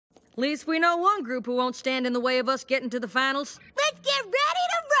least we know one group who won't stand in the way of us getting to the finals. Let's get ready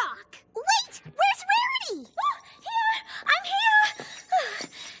to rock! Wait! Where's Rarity? Oh, here! I'm here!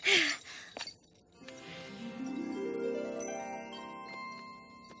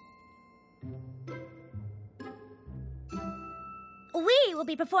 We will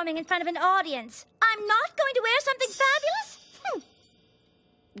be performing in front of an audience. I'm not going to wear something fabulous?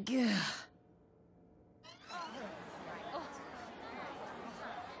 Gah.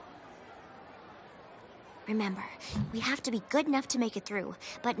 Remember, we have to be good enough to make it through,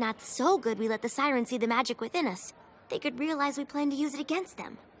 but not so good we let the sirens see the magic within us. They could realize we plan to use it against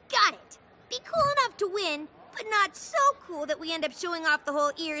them. Got it. Be cool enough to win, but not so cool that we end up showing off the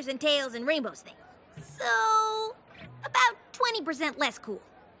whole ears and tails and rainbows thing. So, about 20% less cool.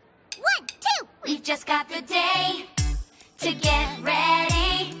 1, 2! We've just got the day to get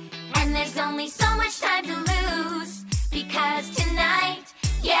ready, and there's only so much time to lose, because tonight,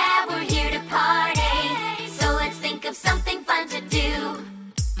 yeah, we're here to party. So let's think of something fun to do.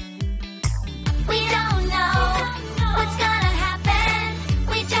 We don't know what's gonna happen.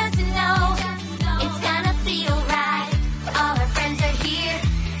 We just know it's gonna feel right. All our friends are here,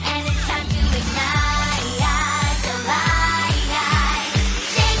 and it's time to ignite the light.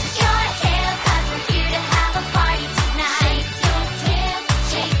 Shake your tail, 'cause we're here to have a party tonight.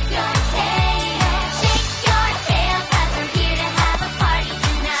 Shake your tail, shake your tail, 'cause we're here to have a party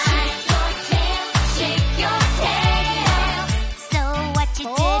tonight. Shake your tail. So what you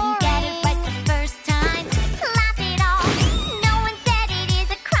didn't get it right the first time? Laugh it off. No one said it is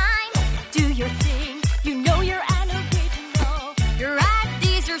a crime. Do your thing. You know you're an original. Your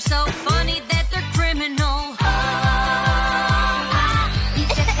IDs are so funny that they're criminal. We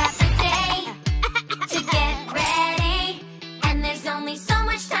just got the day to get ready, and there's only so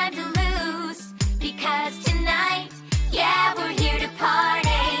much time to lose, because tonight, yeah, we're here to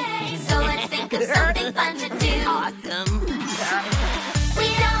party. So let's think of something fun to do. Awesome. We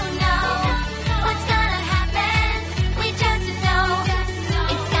don't know what's gonna happen. We just know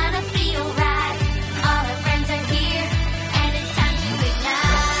it's gonna feel right. All our friends are here, and it's time to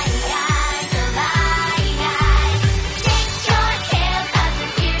ignite the light. Shake your tail, 'cause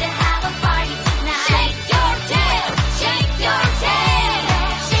we're here to have a party tonight. Shake your tail, shake your tail.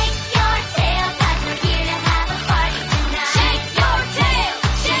 Shake your tail, 'cause we're here to have a party tonight. Shake your tail,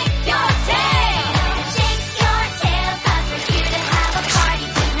 shake your tail. Shake your tail, 'cause we're here to have a party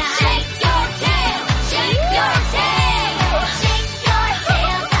tonight. Shake your tail, shake your tail. Shake your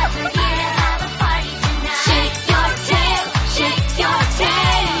tail, 'cause we're here to have a party tonight. Shake your tail, shake your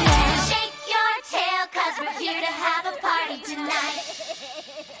tail. Shake your tail, 'cause we're here to have a party tonight.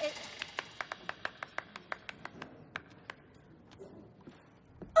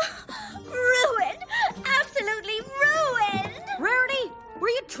 Ruined! Absolutely ruined! Rarity, were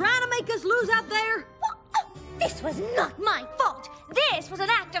you trying to make us lose out there? This was not my fault. This was an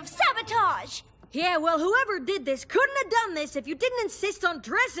act of sabotage. Yeah, well, whoever did this couldn't have done this if you didn't insist on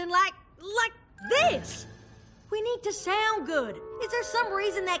dressing like this. We need to sound good. Is there some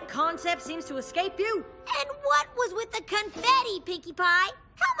reason that concept seems to escape you? And what was with the confetti, Pinkie Pie?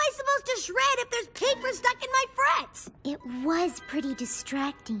 How am I supposed to shred if there's paper stuck in my frets? It was pretty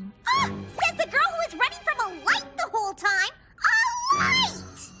distracting. Says the girl who was running from a light the whole time. A light!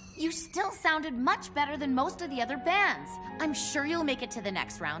 You still sounded much better than most of the other bands. I'm sure you'll make it to the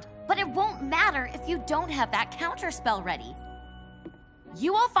next round, but it won't matter if you don't have that counter spell ready.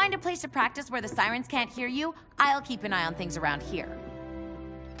 You all find a place to practice where the sirens can't hear you. I'll keep an eye on things around here.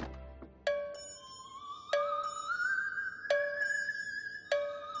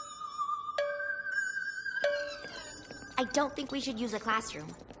 I don't think we should use a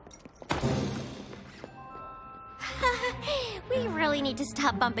classroom. We really need to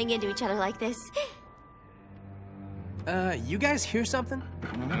stop bumping into each other like this. You guys hear something?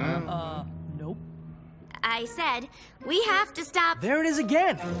 Nope. I said, we have to stop. There it is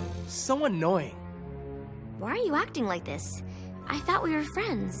again. So annoying. Why are you acting like this? I thought we were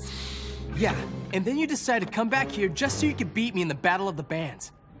friends. Yeah, and then you decide to come back here just so you can beat me in the Battle of the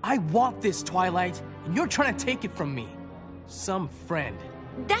Bands. I want this, Twilight, and you're trying to take it from me. Some friend.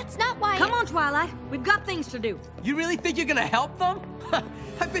 That's not why. Come on, Twilight. We've got things to do. You really think you're gonna help them?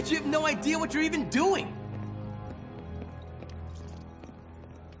 I bet you have no idea what you're even doing.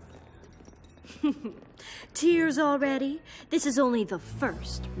 Tears already? This is only the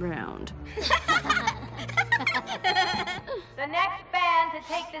first round. The next band to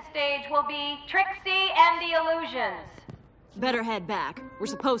take the stage will be Trixie and the Illusions. Better head back. We're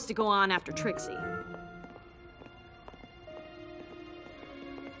supposed to go on after Trixie.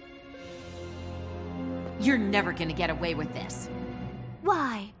 You're never gonna get away with this.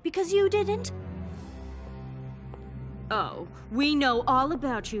 Why? Because you didn't? Oh, we know all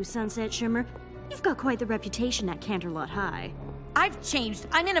about you, Sunset Shimmer. You've got quite the reputation at Canterlot High. I've changed.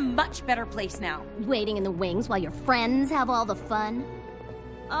 I'm in a much better place now. Waiting in the wings while your friends have all the fun?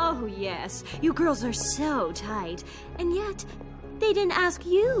 Oh, yes. You girls are so tight. And yet, they didn't ask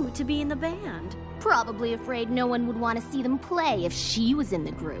you to be in the band. Probably afraid no one would want to see them play if she was in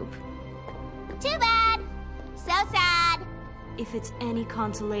the group. Too bad. So sad. If it's any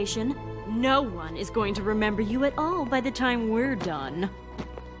consolation, no one is going to remember you at all by the time we're done.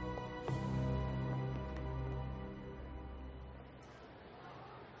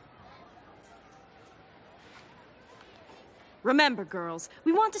 Remember, girls,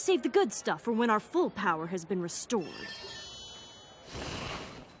 we want to save the good stuff for when our full power has been restored.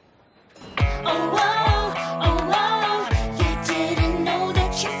 Oh, whoa, oh, whoa, you didn't know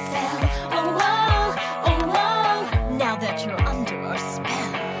that you fell. Oh, whoa, now that you're under our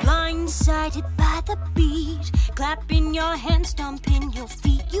spell. Blindsided by the beat, clapping your hands, stomping your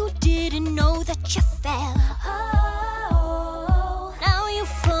feet. You didn't know that you fell. Oh, Now you're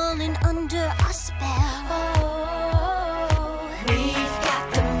falling under our spell. we've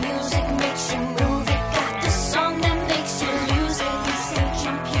got the music makes you move it, got the song that makes you lose it. You say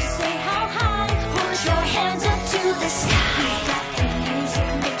jump, you say how high, put your hands up to the sky. We've got the music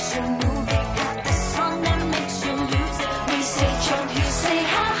makes you move it, got the song that makes you lose it. We say jump, you say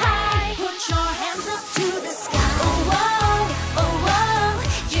how high, put your hands up to the sky. Oh whoa,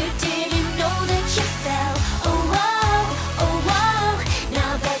 you didn't know that you fell. Oh whoa,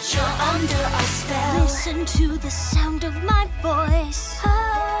 now that you're under our spell. Listen to the sound of my voice.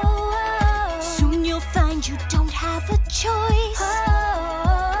 Soon you'll find you don't have a choice.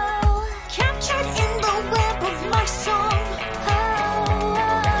 Captured in the web of my song.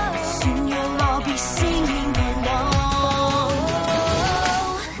 Soon you'll all be singing along.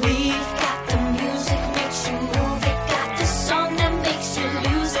 We've got the music makes you move it, got the song that makes you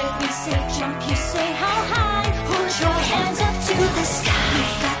lose it. We say jump, you say how high, put your hands up to the sky.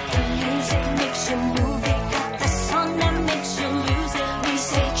 We've got the music makes you move it, got the song that makes you lose it. We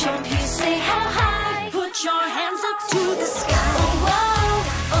say jump, you say how high, put your hands up to the sky.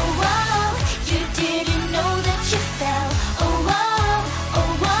 Oh whoa, you didn't know that you fell. Oh whoa,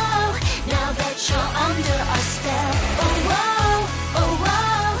 now that you're under our spell. Oh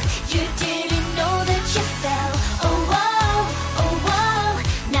whoa, you didn't know that you fell. Oh whoa,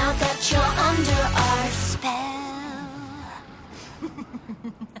 now that you're under our spell.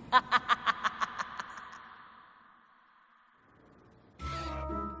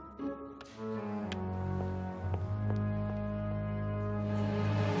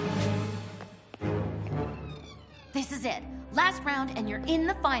 This is it. Last round, and you're in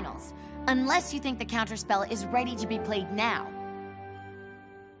the finals. Unless you think the counterspell is ready to be played now.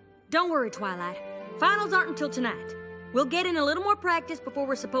 Don't worry, Twilight. Finals aren't until tonight. We'll get in a little more practice before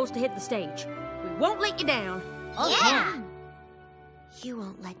we're supposed to hit the stage. We won't let you down. Yeah! You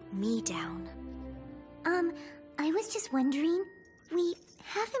won't let me down. I was just wondering, we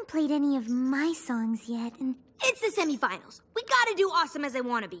haven't played any of my songs yet, and It's the semifinals. We gotta do awesome as they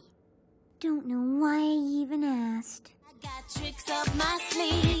wanna be. don't know why I even asked. I got tricks up my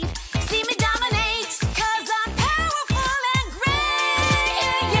sleeve. See me dominate, 'cause I'm powerful and great.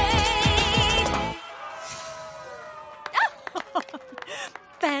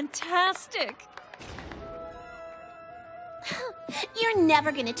 Fantastic! You're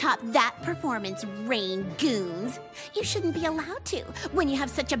never gonna top that performance, Rain Goons. You shouldn't be allowed to when you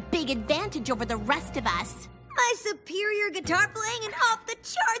have such a big advantage over the rest of us. My superior guitar playing and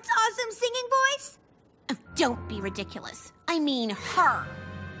off-the-charts awesome singing voice? Oh, don't be ridiculous. I mean her.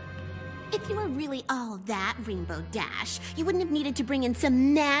 If you were really all that, Rainbow Dash, you wouldn't have needed to bring in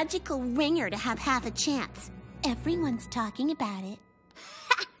some magical ringer to have half a chance. Everyone's talking about it.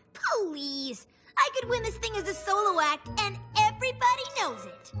 Please. I could win this thing as a solo act, and everybody knows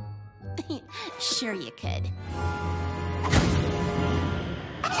it. Sure you could.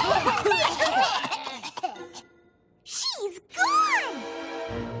 She's gone!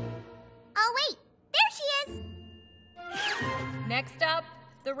 Oh, wait, there she is! Next up,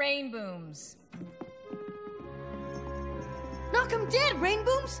 the Rain Booms. Knock 'em dead,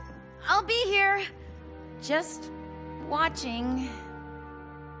 Rainbooms! I'll be here. Just watching.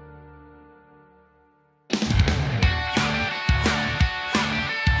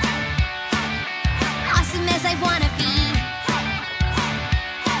 Awesome as I wanna be.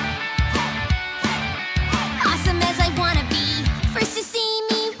 Awesome as I wanna be. First you see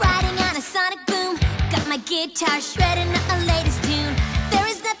me riding on a sonic boom. Got my guitar shredding up my latest tune. There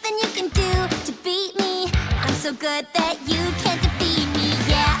is nothing you can do to beat me. I'm so good that you can't defeat me.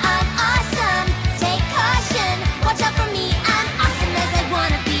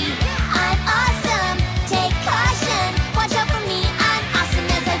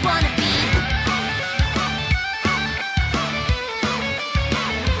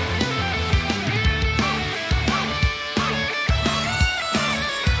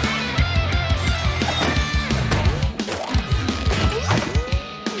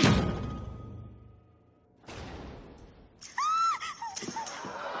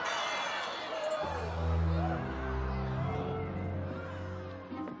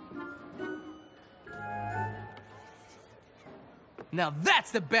 Now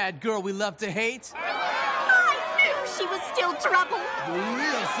that's the bad girl we love to hate. I knew she was still trouble. The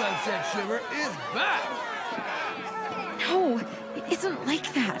real Sunset Shimmer is back. No, it isn't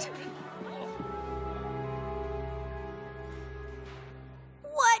like that.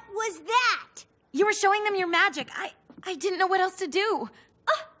 What was that? You were showing them your magic. I didn't know what else to do.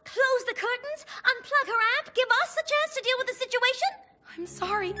 Close the curtains, unplug her amp, give us a chance to deal with the situation? I'm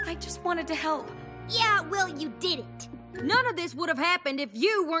sorry. I just wanted to help. Yeah, well, you didn't. None of this would have happened if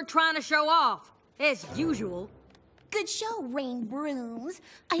you weren't trying to show off, as usual. Good show, Rain Brooms.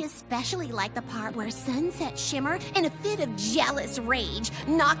 I especially like the part where Sunset Shimmer, in a fit of jealous rage,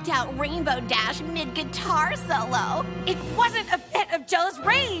 knocked out Rainbow Dash mid-guitar solo. It wasn't a fit of jealous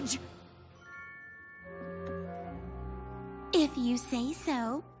rage. If you say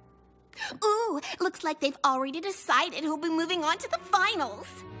so. Ooh, looks like they've already decided who'll be moving on to the finals.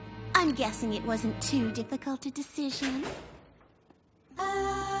 I'm guessing it wasn't too difficult a decision.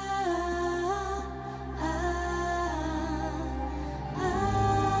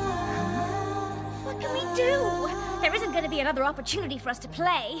 What can we do? There isn't going to be another opportunity for us to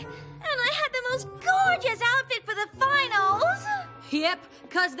play. And I had the most gorgeous outfit for the finals. Yep,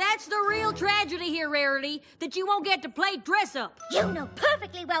 cause that's the real tragedy here, Rarity, that you won't get to play dress-up. You know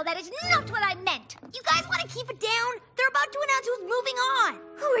perfectly well that is not what I meant. You guys want to keep it down? They're about to announce who's moving on.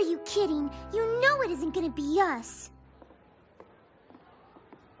 Who are you kidding? You know it isn't going to be us.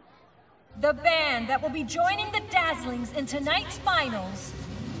 The band that will be joining the Dazzlings in tonight's finals,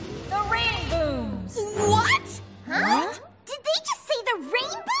 the Rainbooms. What? Huh? Did they just say the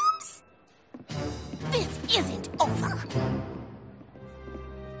Rainbooms? This isn't over.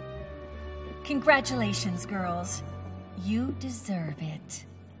 Congratulations, girls. You deserve it.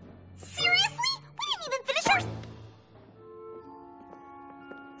 Seriously? We didn't even finish our...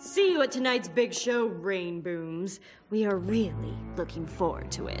 See you at tonight's big show, Rainbooms. We are really looking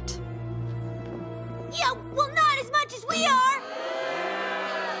forward to it. Yeah, well, not as much as we are.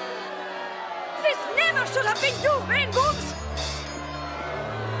 This never should have been you, Rainbooms!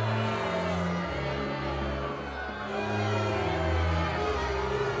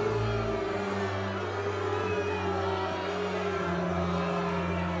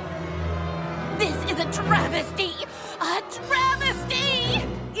 This is a travesty! A travesty!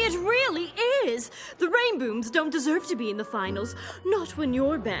 It really is! The Rainbooms don't deserve to be in the finals. Not when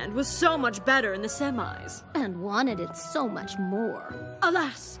your band was so much better in the semis. And wanted it so much more.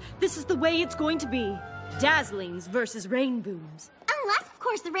 Alas, this is the way it's going to be. Dazzlings versus Rainbooms. Unless, of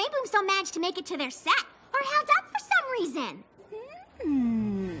course, the Rainbooms don't manage to make it to their set. Or held up for some reason.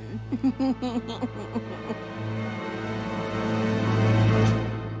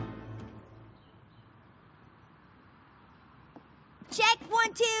 Check,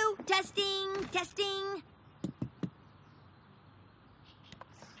 1, 2. Testing, testing.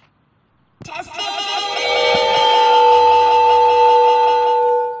 Testing!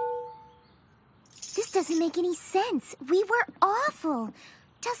 This doesn't make any sense. We were awful.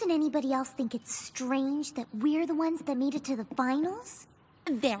 Doesn't anybody else think it's strange that we're the ones that made it to the finals?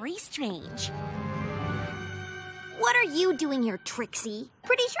 Very strange. What are you doing here, Trixie?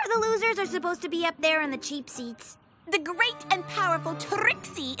 Pretty sure the losers are supposed to be up there in the cheap seats. The great and powerful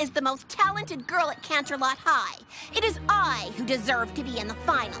Trixie is the most talented girl at Canterlot High. It is I who deserve to be in the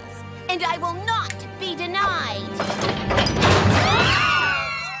finals, and I will not be denied.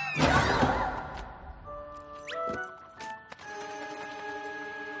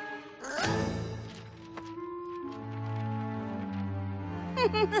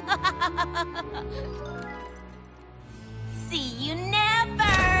 See you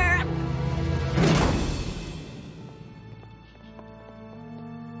never!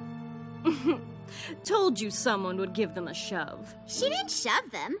 Told you someone would give them a shove. She didn't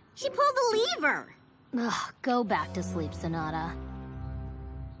shove them. She pulled the lever. Ugh, go back to sleep, Sonata.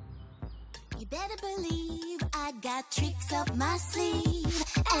 You better believe I got tricks up my sleeve,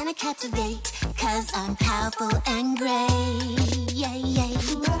 and I captivate, 'cause I'm powerful and great. Yeah, yeah.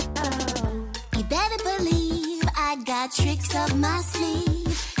 You better believe I got tricks up my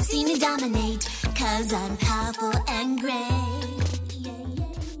sleeve. See me dominate, 'cause I'm powerful and great.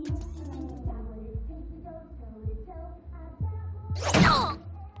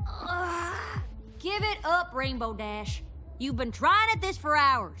 Give it up, Rainbow Dash. You've been trying at this for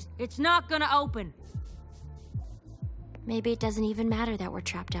hours. It's not gonna open. Maybe it doesn't even matter that we're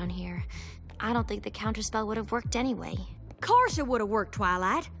trapped down here. I don't think the counterspell would have worked anyway. Course it would have worked,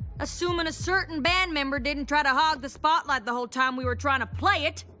 Twilight. Assuming a certain band member didn't try to hog the spotlight the whole time we were trying to play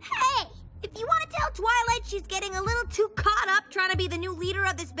it. Hey! If you want to tell Twilight she's getting a little too caught up trying to be the new leader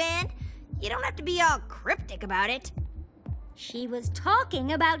of this band, you don't have to be all cryptic about it. She was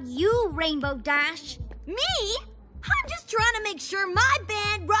talking about you, Rainbow Dash. Me? I'm just trying to make sure my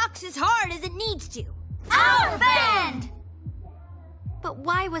band rocks as hard as it needs to. Our band! But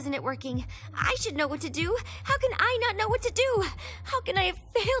why wasn't it working? I should know what to do. How can I not know what to do? How can I have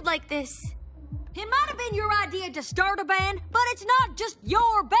failed like this? It might have been your idea to start a band, but it's not just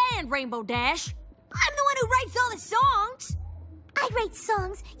your band, Rainbow Dash. I'm the one who writes all the songs. I write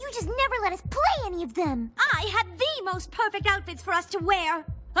songs. You just never let us play any of them. I had the most perfect outfits for us to wear.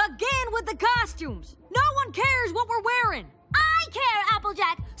 Again with the costumes. No one cares what we're wearing. I care,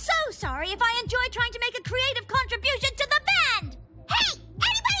 Applejack. So sorry if I enjoy trying to make a creative contribution to the band. Hey,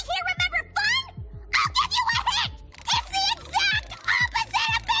 anybody here remember fun? I'll give you a hint. It's the exact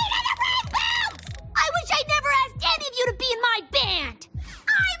opposite of being in a rainbows. I wish I'd never asked any of you to be in my band.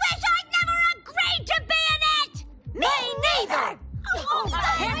 I wish I'd never agreed to be in it. Me neither.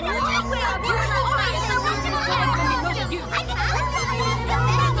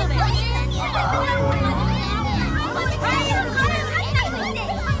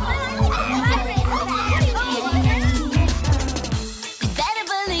 Better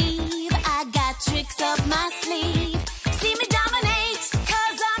believe I got tricks up my sleeve. See me dominate,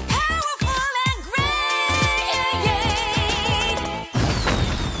 'cause I'm powerful and great.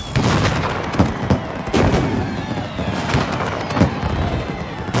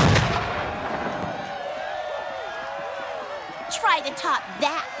 Try to top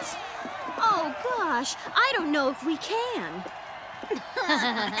that. Oh, gosh. I don't know if we can.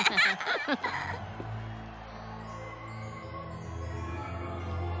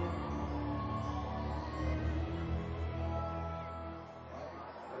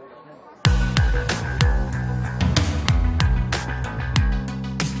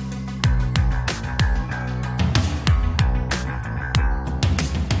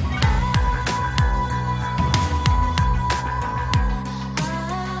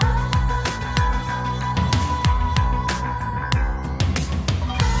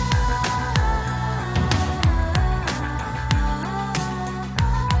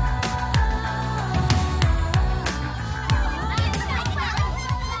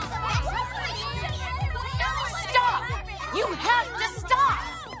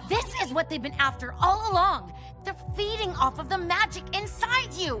 What they've been after all along. They're feeding off of the magic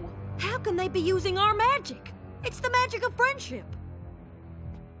inside you. How can they be using our magic? It's the magic of friendship.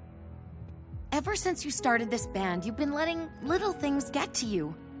 Ever since you started this band, you've been letting little things get to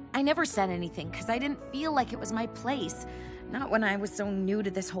you. I never said anything because I didn't feel like it was my place. Not when I was so new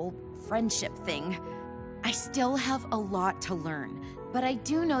to this whole friendship thing. I still have a lot to learn, but I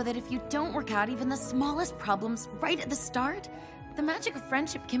do know that if you don't work out even the smallest problems right at the start, the magic of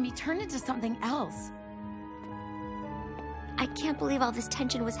friendship can be turned into something else. I can't believe all this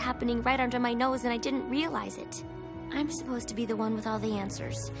tension was happening right under my nose and I didn't realize it. I'm supposed to be the one with all the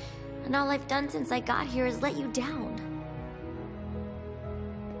answers. And all I've done since I got here is let you down.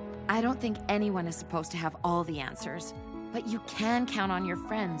 I don't think anyone is supposed to have all the answers, but you can count on your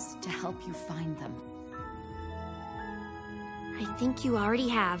friends to help you find them. I think you already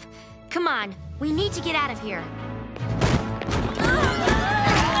have. Come on, we need to get out of here.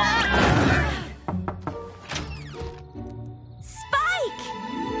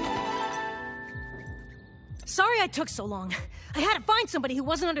 Sorry I took so long. I had to find somebody who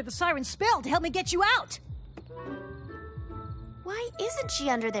wasn't under the siren's spell to help me get you out. Why isn't she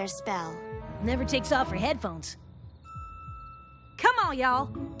under their spell? Never takes off her headphones. Come on,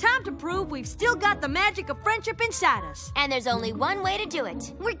 y'all. Time to prove we've still got the magic of friendship inside us. And there's only one way to do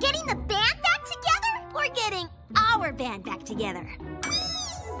it. We're getting the band back together? We're getting our band back together.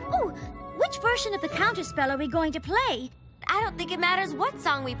 Ooh, which version of the counterspell are we going to play? I don't think it matters what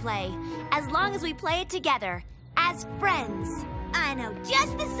song we play, as long as we play it together, as friends. I know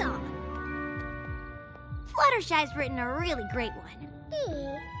just the song. Fluttershy's written a really great one.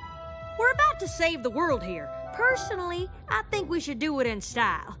 We're about to save the world here. Personally, I think we should do it in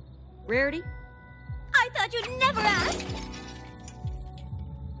style. Rarity? I thought you'd never ask.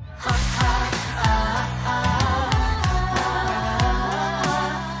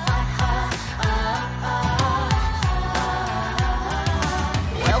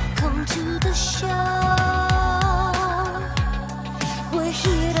 Welcome to the show. We're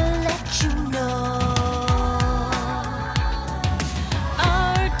here to let you know.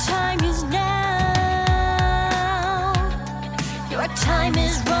 Our time is now. Your time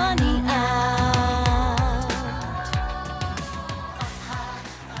is running out.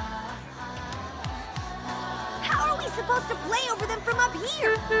 How are we supposed to play over them from up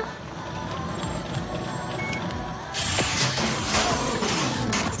here?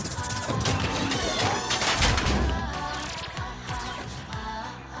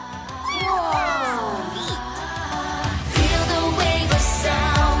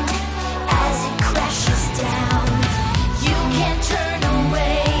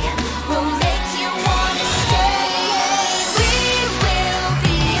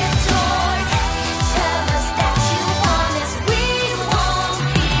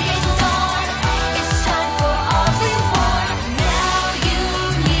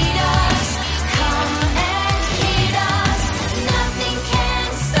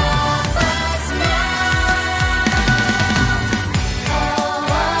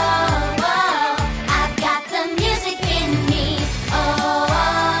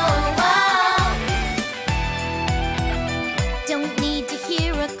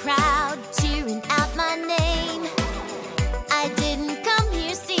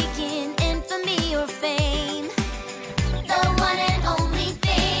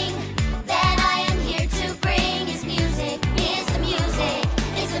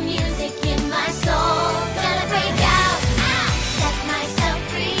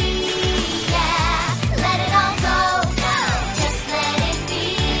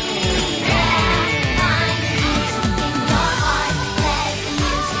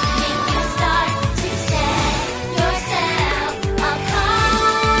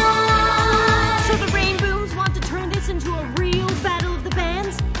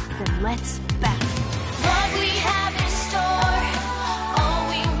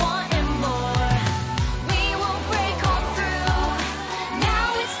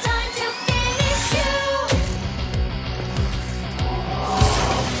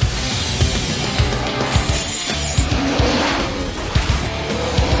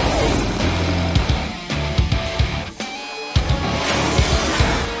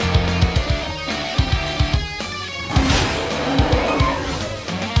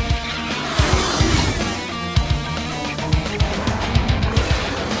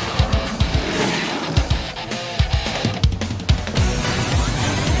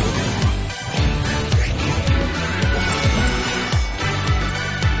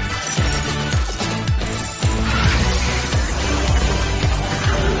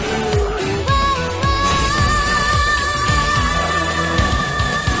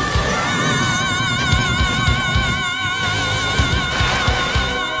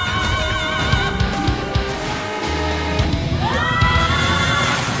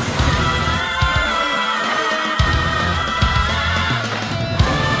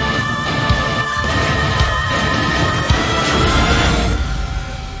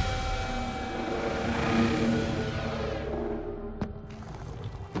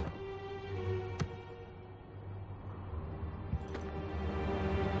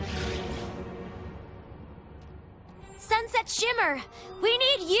 Sunset Shimmer! We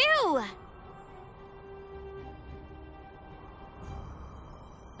need you!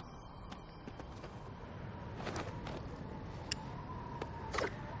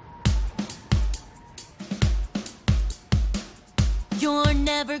 You're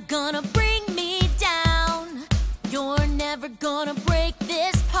never gonna bring me down. You're never gonna break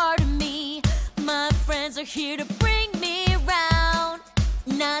this part of me. My friends are here to bring me around.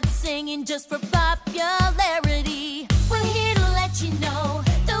 Not singing just for popularity. We're here to let you know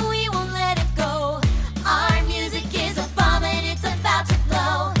that we won't let it go. Our music is a bomb and it's about to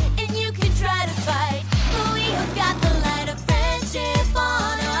blow. And you can try to fight, but we have got the light of friendship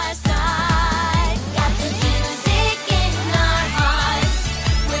on our side. Got the music in our hearts.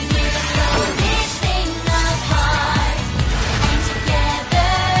 We're here to blow this thing apart. And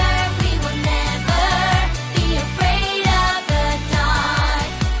together we will never be afraid of the dark.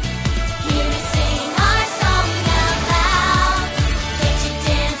 Here to sing our song out loud. Get you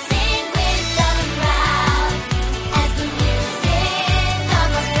dancing with the crowd. As the music of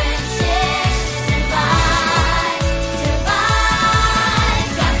our friendship survives, survives.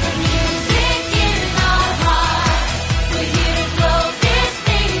 Got the music in our hearts. We're here to blow this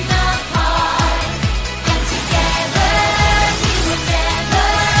thing apart. And together we will never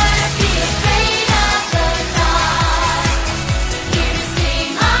be afraid of the dark. Here to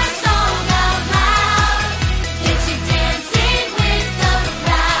sing our song out loud. Get you dancing with the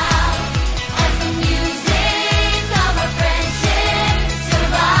crowd. As the music of our friendship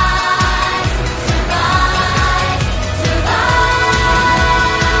survives, survives,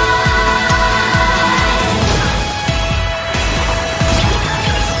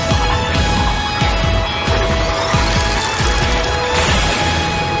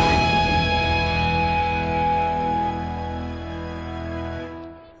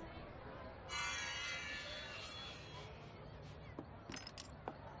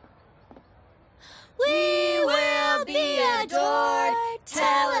 we will be adored.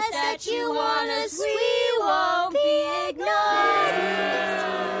 Tell us that you want us, we won't be ignored.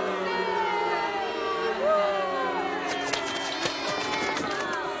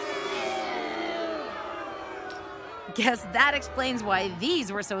 Guess that explains why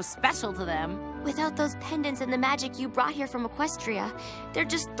these were so special to them. Without those pendants and the magic you brought here from Equestria, they're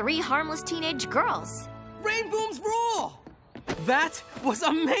just 3 harmless teenage girls. Rainboom's rule! That was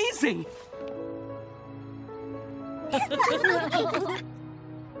amazing!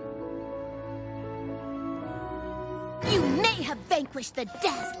 You may have vanquished the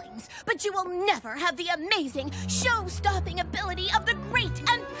Dazzlings, but you will never have the amazing, show-stopping ability of the great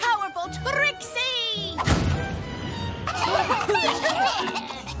and powerful Trixie!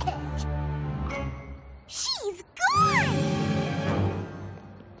 She's gone!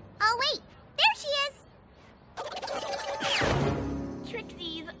 Oh wait, there she is.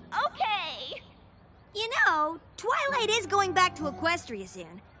 Trixie's okay. You know, Twilight is going back to Equestria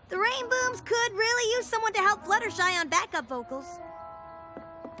soon. The Rainbooms could really use someone to help Fluttershy on backup vocals.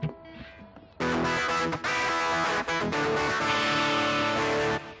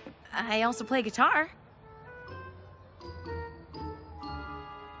 I also play guitar.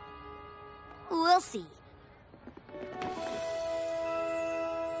 We'll see.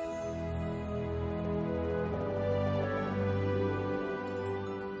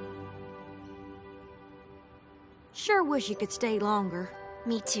 Sure wish you could stay longer.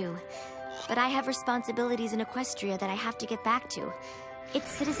 Me too. But I have responsibilities in Equestria that I have to get back to. Its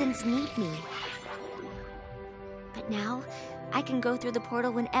citizens need me. But now, I can go through the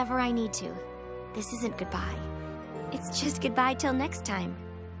portal whenever I need to. This isn't goodbye. It's just goodbye till next time.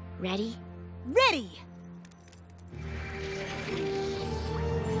 Ready? Ready!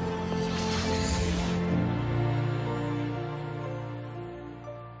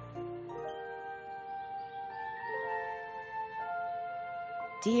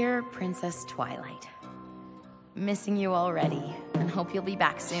 Dear Princess Twilight, missing you already, and hope you'll be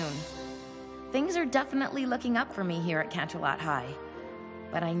back soon. Things are definitely looking up for me here at Canterlot High,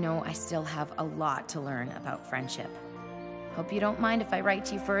 but I know I still have a lot to learn about friendship. Hope you don't mind if I write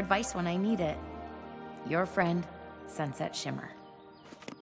to you for advice when I need it. Your friend, Sunset Shimmer.